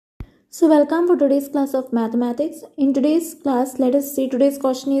So welcome for today's class of mathematics. In today's class, let us see today's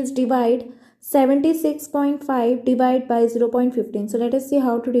question is divide 76.5 divide by 0.15. So let us see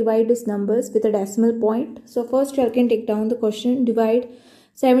how to divide these numbers with a decimal point. So first you can take down the question, divide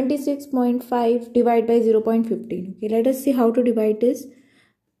 76.5 divide by 0.15. Okay, let us see how to divide this.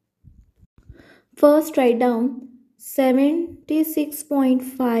 First write down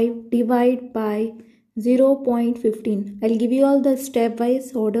 76.5 divide by 0.15. I'll give you all the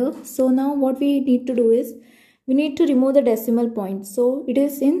stepwise order. So now what we need to do is we need to remove the decimal point. So it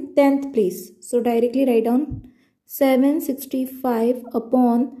is in 10th place. So directly write down 765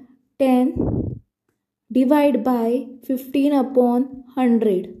 upon 10 divide by 15 upon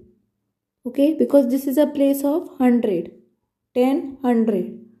 100. Okay, because this is a place of 100. 10,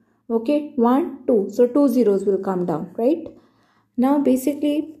 100. Okay, 1, 2. So 2 zeros will come down, right? Now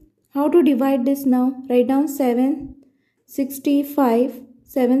basically, how to divide this now? Write down 765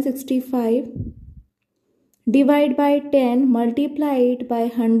 divide by 10 multiply it by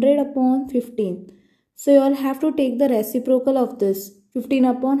 100 upon 15. So you all have to take the reciprocal of this 15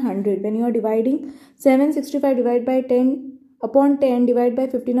 upon 100. When you are dividing 765 divided by 10 upon 10 divided by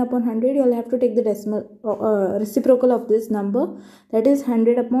 15 upon 100, you all have to take the decimal reciprocal of this number, that is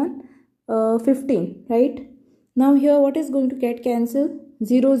 100 upon 15, right? Now here what is going to get cancelled?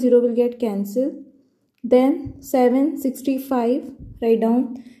 0 will get cancelled. Then 765, write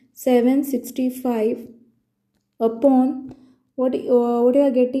down 765 upon what you are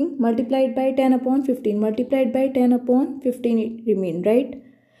getting, multiplied by 10 upon 15. Multiplied by 10 upon 15 it remain, right?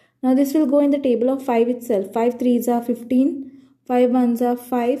 Now this will go in the table of 5 itself. 5 3s are 15, 5 1s are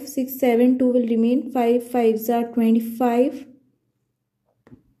 5, 6 7 2 will remain, 5 5s are 25,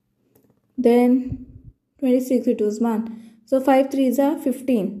 then 26 it was 1. So 5 3s are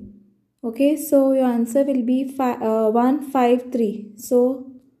 15. Okay, so your answer will be 153. So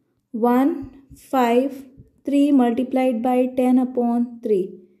 153 multiplied by 10 upon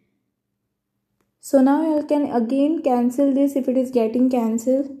 3. So now you can again cancel this. If it is getting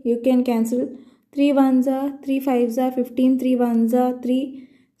cancelled, you can cancel 3 1s are 3 5s are 15, 3 1s are 3.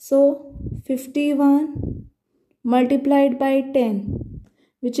 So 51 multiplied by 10,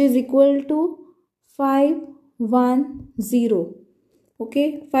 which is equal to 510.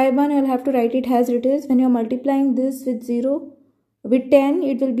 Okay, 5 1 you'll have to write it as it is. When you're multiplying this with 0, with 10,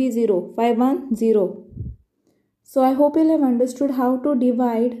 it will be 0. 5 1 0. So I hope you'll have understood how to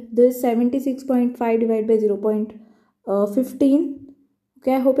divide this 76.5 divided by 0.15.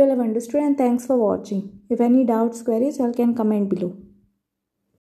 Okay, I hope you'll have understood, and thanks for watching. If any doubts, queries, you all can comment below.